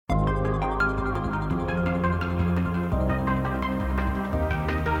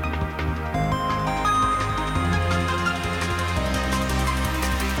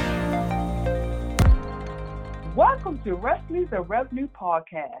to Directly the Revenue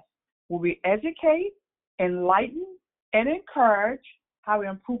Podcast, where we educate, enlighten, and encourage how we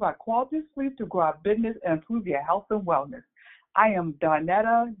improve our quality of sleep to grow our business and improve your health and wellness. I am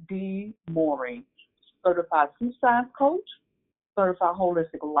Donetta D. Mooring, certified sleep science coach, certified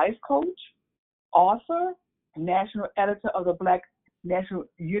holistic life coach, author, national editor of the Black National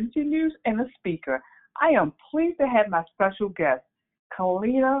Unity News, and a speaker. I am pleased to have my special guest,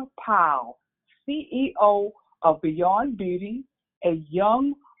 Kalina Powell, CEO of Beyond Beauty, a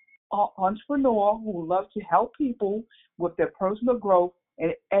young entrepreneur who loves to help people with their personal growth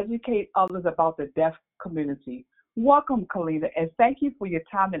and educate others about the deaf community. Welcome, Kalina, and thank you for your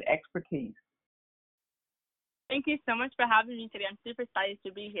time and expertise. Thank you so much for having me today. I'm super excited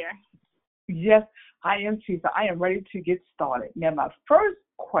to be here. Yes, I am too. So I am ready to get started. Now, my first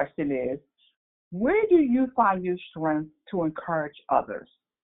question is, where do you find your strength to encourage others?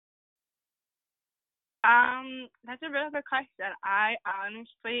 That's a really good question. I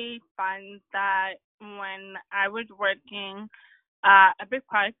honestly find that when I was working a big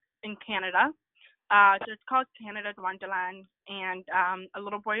park in Canada, so it's called Canada's Wonderland, and a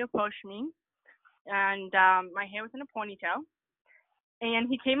little boy approached me, and my hair was in a ponytail, and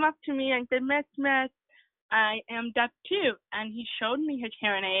he came up to me and said, Miss Smith, I am deaf too. And he showed me his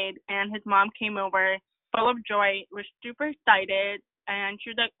hearing aid, and his mom came over full of joy, was super excited, and she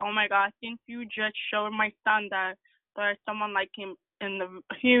was like, oh my gosh, since you just showed my son that there's someone like him in the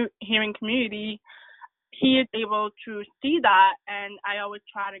hearing community, he is able to see that. And I always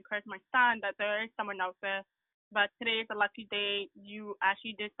try to encourage my son that there is someone out there. But today is a lucky day. You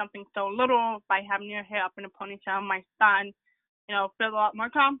actually did something so little by having your hair up in a ponytail. My son, feel a lot more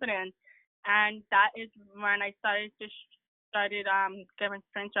confident. And that is when I started giving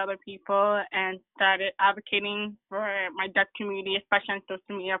strength to other people and started advocating for my deaf community, especially on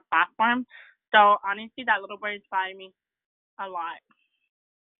social media platforms. So honestly, that little boy inspired me a lot.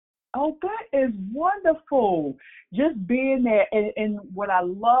 Oh, that is wonderful. Just being there. And what I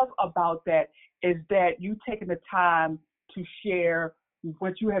love about that is that you taking the time to share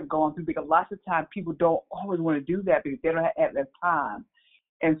what you have gone through, because lots of times people don't always want to do that because they don't have that time.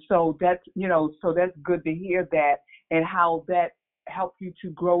 And so that's good to hear that and how that helps you to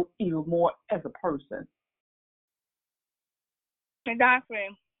grow even more as a person. Exactly.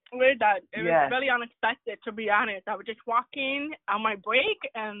 Really does. It Yes. was really unexpected, to be honest. I was just walking on my break,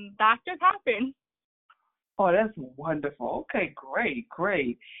 and that just happened. Oh, that's wonderful. Okay,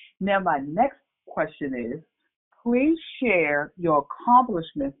 great. Now, my next question is, please share your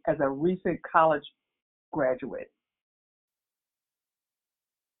accomplishments as a recent college graduate.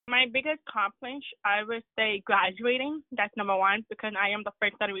 My biggest accomplishment, I would say graduating. That's number one, because I am the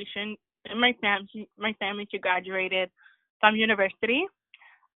first generation in my family to graduated from university.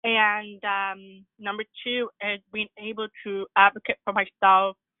 And number two is being able to advocate for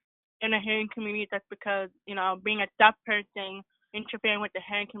myself in the hearing community. That's because, being a deaf person, interfering with the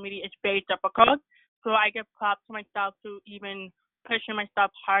hearing community is very difficult. So I give props to myself to even pushing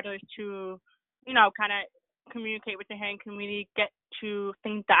myself harder to, kind of communicate with the hearing community, get to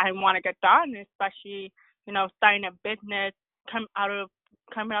things that I want to get done, especially, starting a business, coming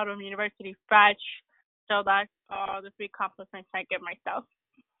out of university fresh. So that's all the three accomplishments I give myself.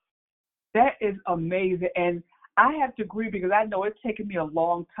 That is amazing. And I have to agree because I know it's taken me a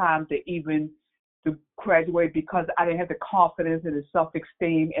long time to graduate because I didn't have the confidence and the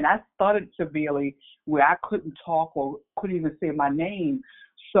self-esteem. And I started severely where I couldn't talk or couldn't even say my name.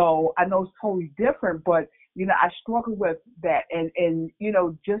 So I know it's totally different, but, I struggled with that. And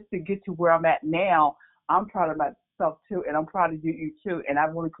just to get to where I'm at now, I'm proud of myself too. And I'm proud of you too. And I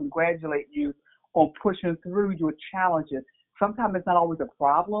want to congratulate you on pushing through your challenges. Sometimes it's not always a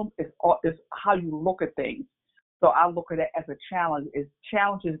problem. It's how you look at things. So I look at it as a challenge. It's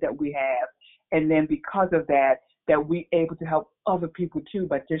challenges that we have, and then because of that we able to help other people too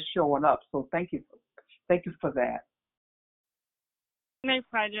by just showing up. So thank you for that. My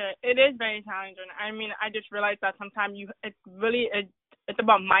pleasure. It is very challenging. I mean, I just realized that sometimes it's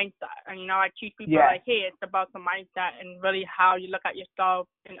about mindset. And I teach people like, hey, it's about the mindset and really how you look at yourself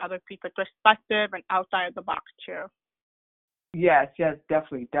and other people's perspective and outside of the box too. Yes,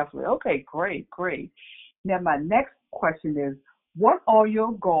 definitely. Okay, great. Now, my next question is, what are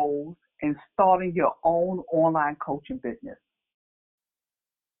your goals in starting your own online coaching business?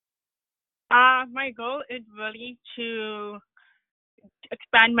 My goal is really to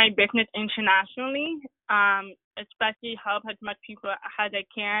expand my business internationally, especially help as much people as I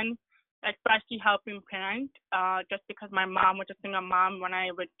can, especially helping parents, just because my mom was a single mom when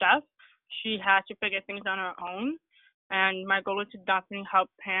I was deaf. She had to figure things on her own. And my goal is to definitely help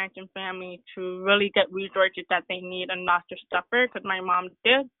parents and family to really get resources that they need and not just suffer. Because my mom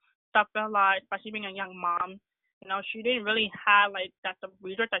did suffer a lot, especially being a young mom. She didn't really have like that the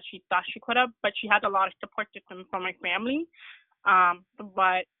resource that she thought she could have, but she had a lot of support system from my family.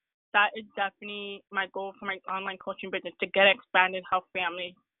 But that is definitely my goal for my online coaching business to get expanded, help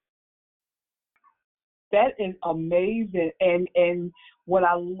families. That is amazing, and what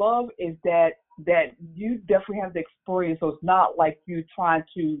I love is that you definitely have the experience. So it's not like you trying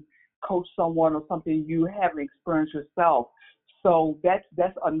to coach someone or something. You have an experience yourself. So that's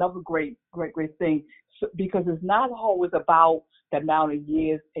another great thing. So, because it's not always about the amount of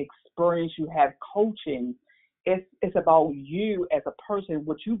years experience you have coaching. It's about you as a person,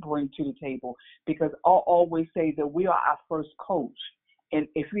 what you bring to the table. Because I'll always say that we are our first coach. And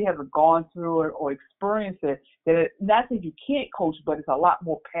if you haven't gone through it or experienced it, then not that you can't coach, but it's a lot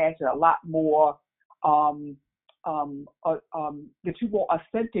more passion, a lot more that you're more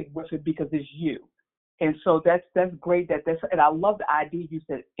authentic with it because it's you. And so that's great. And I love the idea you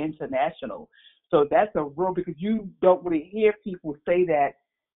said international. So that's a real, because you don't really hear people say that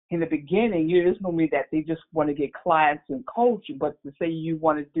in the beginning. You just know me that they just want to get clients and coach, but to say you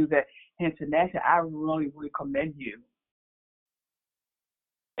want to do that international, I really commend you.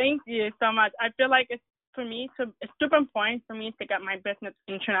 Thank you so much. I feel like it's super important for me to get my business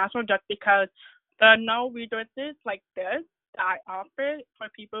international just because there are no resources like this that I offer for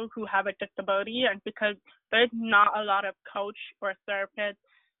people who have a disability, and because there's not a lot of coach or therapists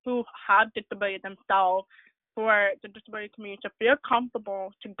who have disability themselves for the disability community to feel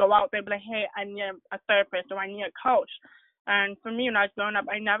comfortable to go out there and be like, hey, I need a therapist or I need a coach. And for me, when I was growing up,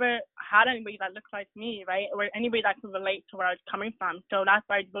 I never had anybody that looked like me, right, or anybody that could relate to where I was coming from. So that's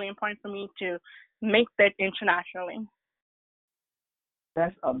why it's really important for me to make this internationally.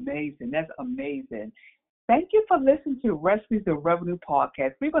 That's amazing. That's amazing. Thank you for listening to Recipes of Revenue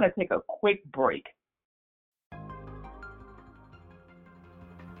podcast. We're going to take a quick break.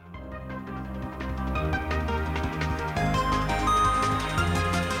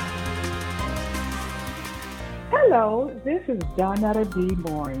 Hello, this is Donetta D.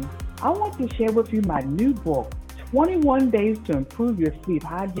 Mooring. I want to share with you my new book, 21 Days to Improve Your Sleep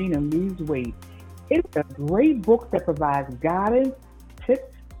Hygiene and Lose Weight. It's a great book that provides guidance,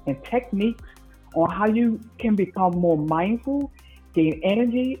 tips, and techniques on how you can become more mindful, gain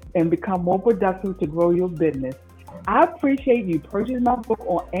energy, and become more productive to grow your business. I appreciate you purchasing my book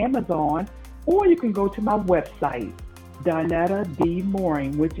on Amazon, or you can go to my website, Donetta D.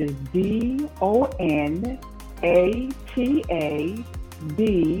 Mooring, which is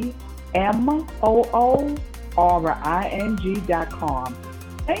DONATADMOORING.com.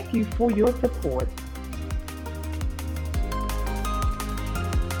 Thank you for your support.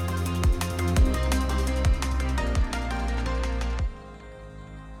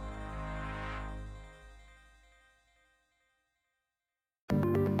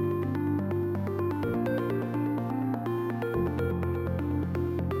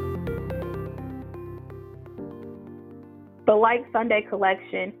 The Like Sunday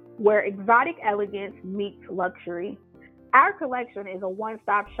collection, where exotic elegance meets luxury. Our collection is a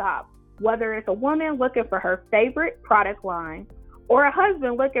one-stop shop, whether it's a woman looking for her favorite product line or a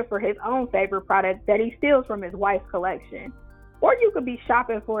husband looking for his own favorite product that he steals from his wife's collection. Or you could be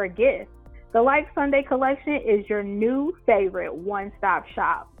shopping for a gift. The Like Sunday collection is your new favorite one-stop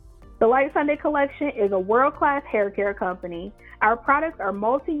shop. The Like Sunday collection is a world-class hair care company. Our products are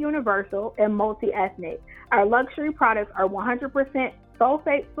multi-universal and multi-ethnic. Our luxury products are 100%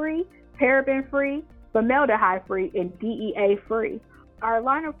 sulfate-free, paraben-free, formaldehyde-free, and DEA-free. Our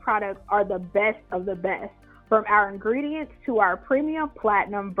line of products are the best of the best, from our ingredients to our premium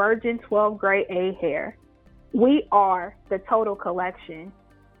platinum virgin 12 grade A hair. We are the Total Collection.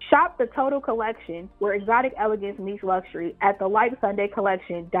 Shop the Total Collection, where exotic elegance meets luxury, at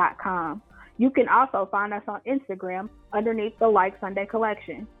thelikesundaycollection.com. You can also find us on Instagram underneath the Like Sunday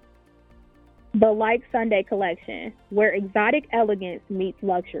Collection. The Like Sunday Collection, where exotic elegance meets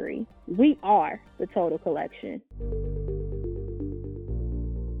luxury. We are the Total Collection.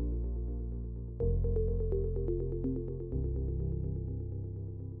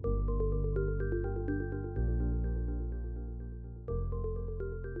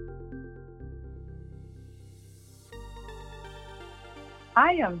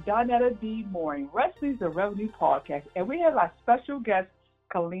 I am Donetta D. Mooring, Recipes of Revenue podcast, and we have our special guest,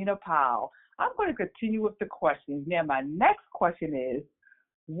 Kalina Powell. I'm going to continue with the questions. Now, my next question is,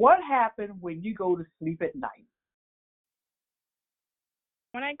 what happens when you go to sleep at night?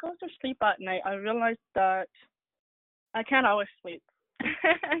 When I go to sleep at night, I realize that I can't always sleep.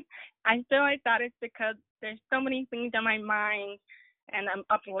 I feel like that is because there's so many things in my mind, and I'm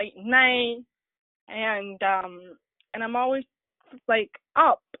up late at night, and I'm always like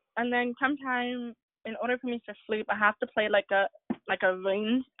up, and then sometimes in order for me to sleep, I have to play like a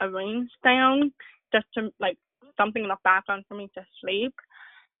rain sound just to like something in the background for me to sleep.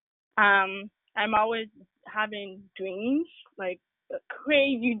 I'm always having dreams, like a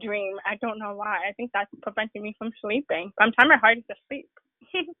crazy dream. I don't know why. I think that's preventing me from sleeping. I'm trying my hardest to sleep.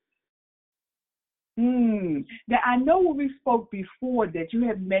 Now I know when we spoke before that you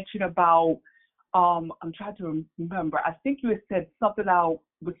had mentioned about I'm trying to remember. I think you had said something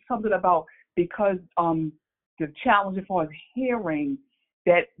about because the challenge as far as hearing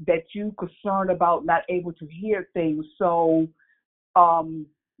that you concerned about not able to hear things, so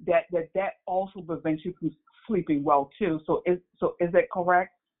that also prevents you from sleeping well too. So is that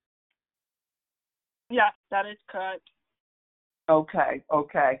correct? Yeah, that is correct. Okay.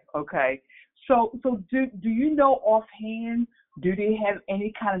 So do you know offhand? Do they have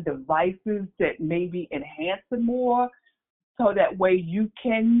any kind of devices that maybe enhance it more, so that way you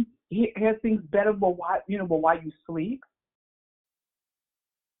can hear things better, but while you sleep?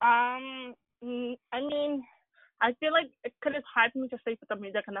 I mean, I feel like because it's hard for me to sleep with the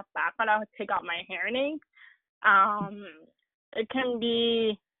music in the background, I would take out my hearing aid. Um, it can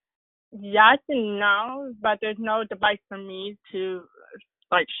be yes and no, but there's no device for me to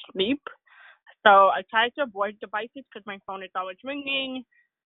like sleep. So I try to avoid devices because my phone is always ringing,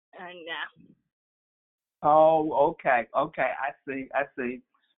 and yeah. Oh, okay. I see.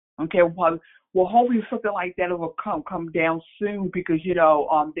 Okay, well, hopefully something like that will come down soon, because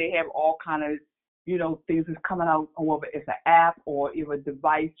they have all kind of things that's coming out, whether it's an app or even a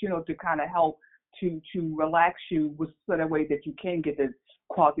device, to kind of help to relax you with so that way that you can get the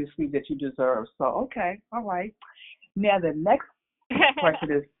quality of sleep that you deserve. So okay, all right. Now the next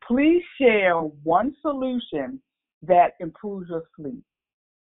question is: please share one solution that improves your sleep.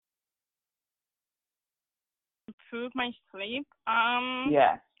 Improve my sleep.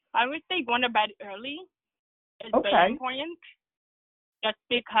 Yes. I would say going to bed early is very Okay. important, just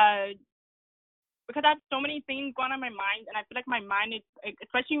because I have so many things going on in my mind, and I feel like my mind is,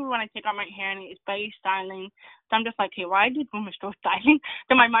 especially when I take out my hair, and it's very silent. So I'm just like, hey, why is this room so silent?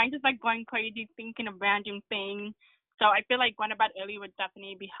 So my mind is like going crazy, thinking of random things. So I feel like going to bed early would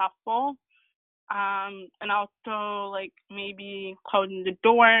definitely be helpful. And also like maybe closing the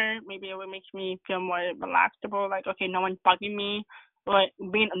door, maybe it would make me feel more relaxable. Like, okay, no one's bugging me, or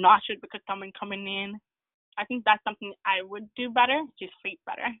being nauseous because someone coming in. I think that's something I would do better to sleep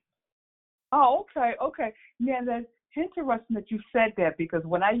better. Oh, okay. Yeah, that's interesting that you said that, because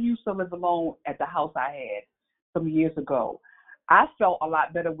when I used to live alone at the house I had some years ago, I felt a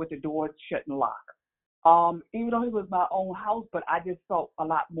lot better with the door shut and locked. Even though it was my own house, but I just felt a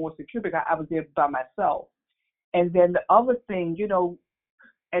lot more secure because I was there by myself. And then the other thing,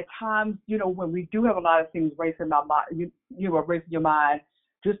 at times, when we do have a lot of things racing my mind, racing your mind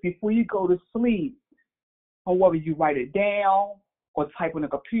just before you go to sleep, or whether you write it down or type on a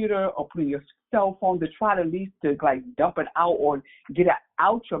computer or put in your cell phone, to try to at least to like dump it out or get it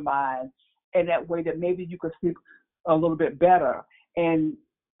out your mind, and that way that maybe you could sleep a little bit better, and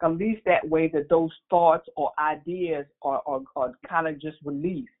at least that way that those thoughts or ideas are kind of just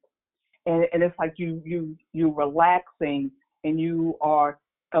released, and it's like you relaxing, and you are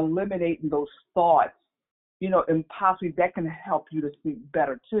eliminating those thoughts, and possibly that can help you to sleep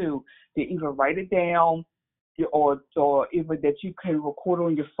better too. To either write it down, or even that you can record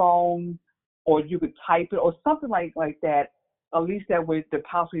on your phone, or you could type it or something like that. At least that way, the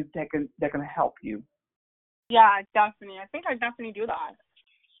possibly that can help you. Yeah, definitely. I think I definitely do that.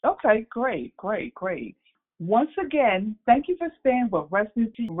 Okay, great. Once again, thank you for staying with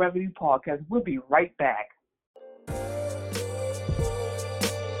Residency Revenue Podcast. We'll be right back.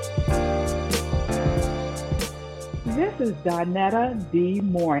 This is Donetta D.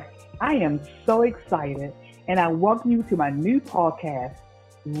 Moore. I am so excited, and I welcome you to my new podcast,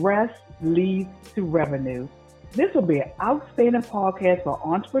 Rest Leads to Revenue. This will be an outstanding podcast for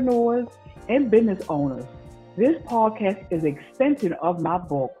entrepreneurs and business owners. This podcast is an extension of my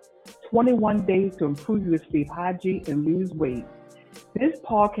book, 21 Days to Improve Your Sleep Hygiene and Lose Weight. This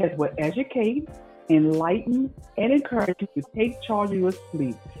podcast will educate, enlighten, and encourage you to take charge of your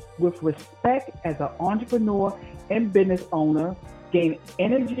sleep with respect as an entrepreneur and business owner. Gain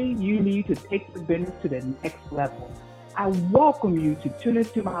energy you need to take the business to the next level. I welcome you to tune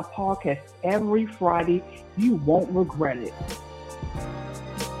into my podcast every Friday. You won't regret it.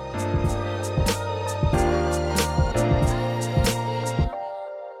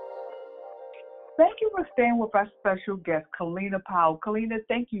 Thank you for staying with our special guest, Kalina Powell. Kalina,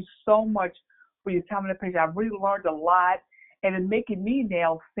 thank you so much for your time and attention. I really learned a lot, and it's making me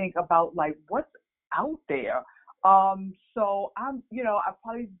now think about like what's out there. So I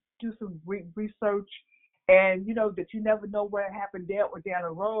probably do some research, and that you never know what happened there or down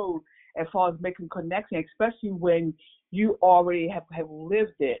the road as far as making connections, especially when you already have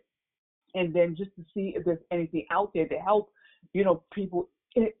lived it, and then just to see if there's anything out there to help, people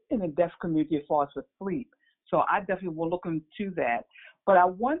in the deaf community as far as with sleep. So I definitely will look into that. But I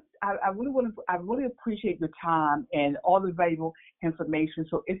really appreciate your time and all the valuable information.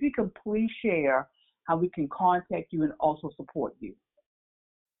 So if you can please share how we can contact you and also support you.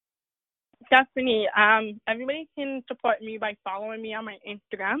 Definitely. Everybody can support me by following me on my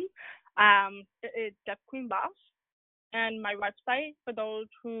Instagram. It's Deaf Queen Boss. And my website for those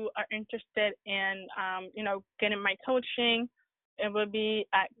who are interested in, getting my coaching, it will be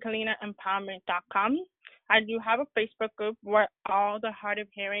at kalinaempowerment.com. I do have a Facebook group where all the hard of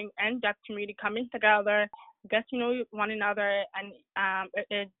hearing and deaf community coming together, get to know one another, and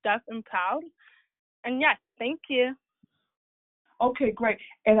it's Deaf and Proud. And yes, thank you. Okay, great.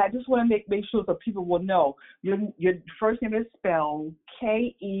 And I just want to make sure so people will know your first name is spelled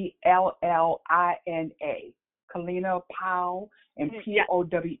Kellina, Kalina Powell, and Powell.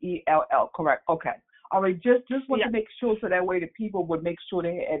 Correct. Okay. All right. Just want to make sure so that way the people would make sure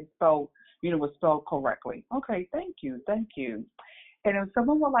they had spelled, was spelled correctly. Okay. Thank you. And if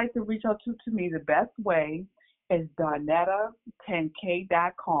someone would like to reach out to me, the best way is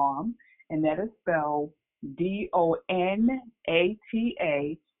Donata10K.com, and that is spelled DONATA,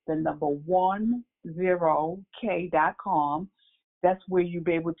 the number 10K.com. That's where you'll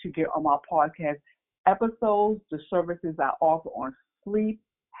be able to get on my podcast episodes, the services I offer on sleep,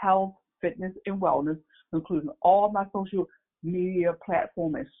 health, fitness, and wellness, including all my social media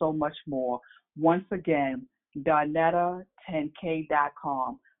platforms and so much more. Once again,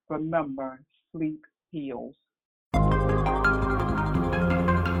 Donata10K.com. Remember, sleep heals.